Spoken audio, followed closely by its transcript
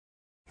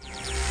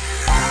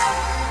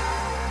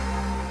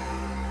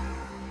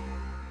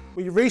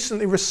We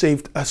recently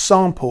received a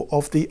sample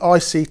of the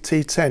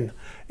IC-T10.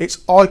 It's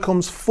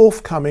Icom's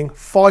forthcoming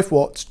 5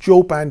 watts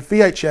dual-band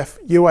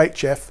VHF,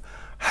 UHF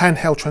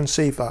handheld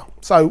transceiver.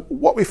 So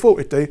what we thought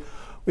we'd do,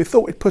 we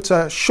thought we'd put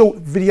a short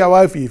video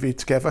overview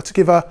together to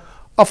give our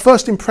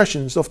first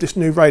impressions of this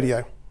new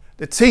radio.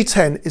 The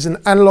T10 is an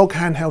analog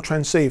handheld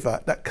transceiver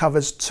that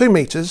covers 2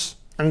 meters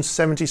and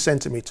 70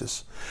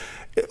 centimeters.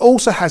 It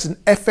also has an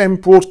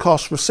FM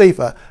broadcast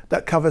receiver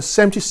that covers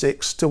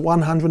 76 to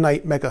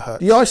 108 megahertz.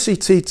 The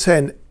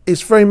IC-T10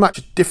 is very much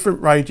a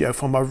different radio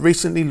from our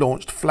recently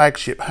launched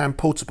flagship hand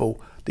portable,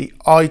 the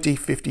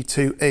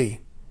ID52E.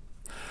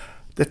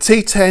 The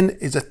T10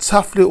 is a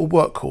tough little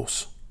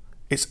workhorse.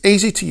 It's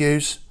easy to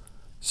use,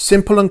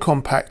 simple and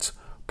compact,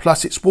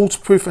 plus it's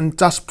waterproof and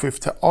dustproof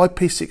to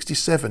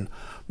IP67,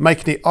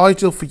 making it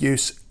ideal for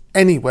use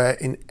anywhere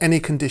in any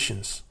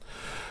conditions.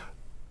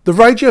 The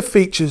radio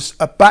features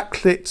a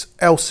backlit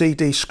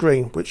LCD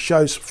screen which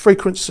shows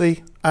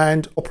frequency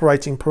and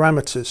operating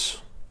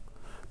parameters.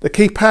 The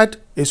keypad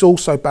is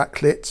also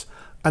backlit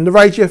and the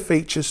radio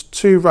features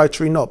 2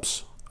 rotary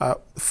knobs. The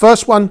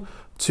first one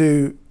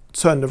to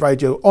turn the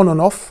radio on and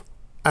off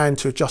and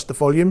to adjust the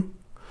volume.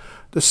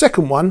 The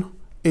second one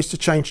is to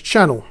change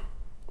channel.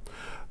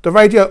 The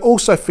radio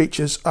also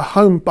features a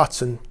home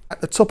button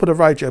at the top of the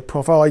radio,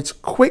 provides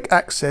quick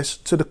access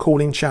to the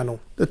calling channel.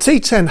 The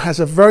T10 has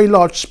a very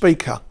large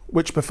speaker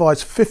which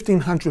provides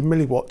 1500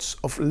 milliwatts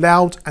of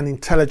loud and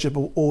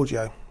intelligible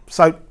audio.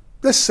 So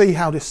let's see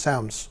how this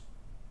sounds.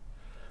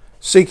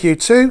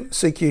 CQ2,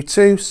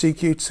 CQ2,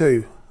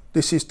 CQ2.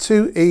 This is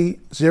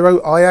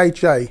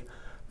 2E0IAJ.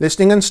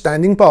 Listening and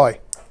standing by.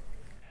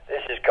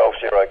 This is Golf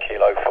 0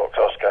 Kilo Fox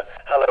Oscar.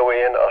 Hello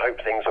Ian, I hope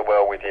things are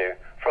well with you.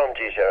 From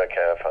G0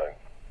 Caraphone.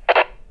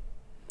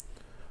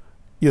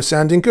 You're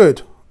sounding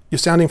good. You're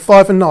sounding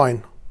 5 and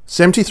 9.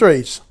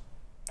 73s.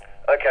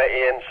 Okay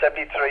Ian,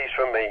 73s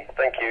from me.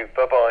 Thank you.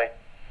 Bye-bye.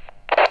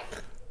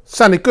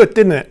 Sounded good,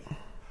 didn't it?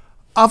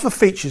 Other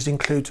features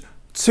include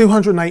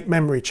 208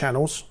 memory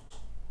channels,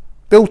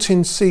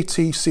 built-in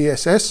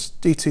CTCSS,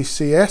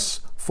 DTCS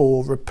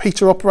for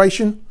repeater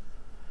operation,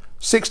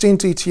 16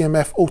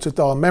 DTMF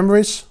auto-dial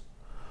memories,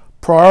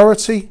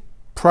 priority,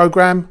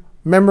 program,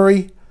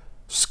 memory,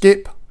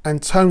 skip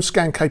and tone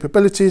scan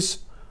capabilities,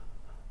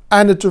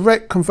 and a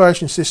direct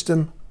conversion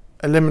system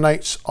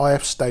eliminates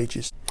IF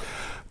stages.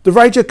 The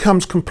radio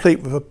comes complete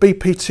with a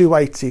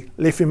BP280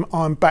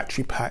 lithium-ion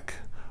battery pack,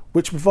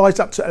 which provides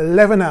up to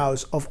 11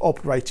 hours of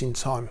operating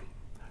time.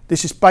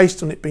 This is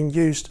based on it being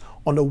used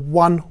on a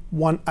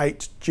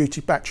 118 duty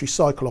battery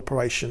cycle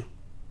operation.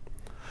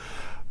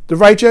 The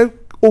radio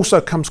also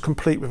comes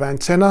complete with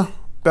antenna,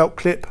 belt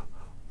clip,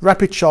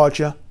 rapid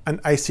charger and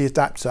AC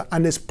adapter,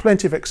 and there's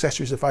plenty of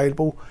accessories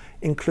available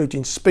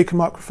including speaker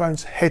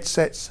microphones,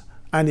 headsets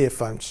and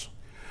earphones.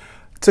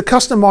 To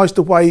customise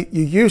the way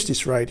you use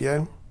this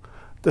radio,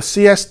 the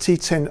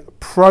CS-T10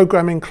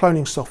 programming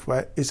cloning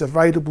software is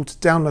available to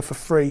download for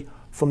free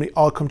from the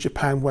Icom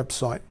Japan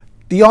website.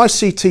 The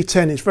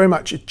IC-T10 is very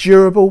much a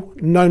durable,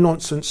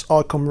 no-nonsense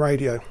Icom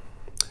radio.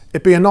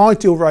 It'd be an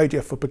ideal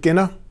radio for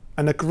beginner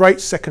and a great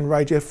second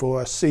radio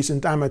for a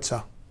seasoned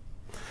amateur.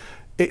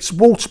 Its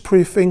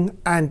waterproofing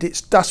and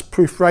its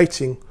dustproof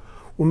rating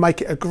will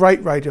make it a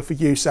great radio for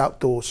use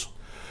outdoors.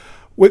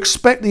 We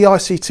expect the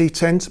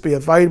IC-T10 to be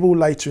available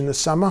later in the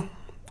summer.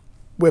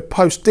 We'll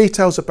post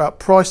details about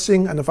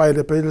pricing and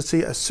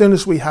availability as soon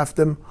as we have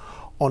them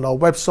on our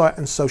website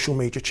and social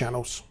media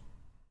channels.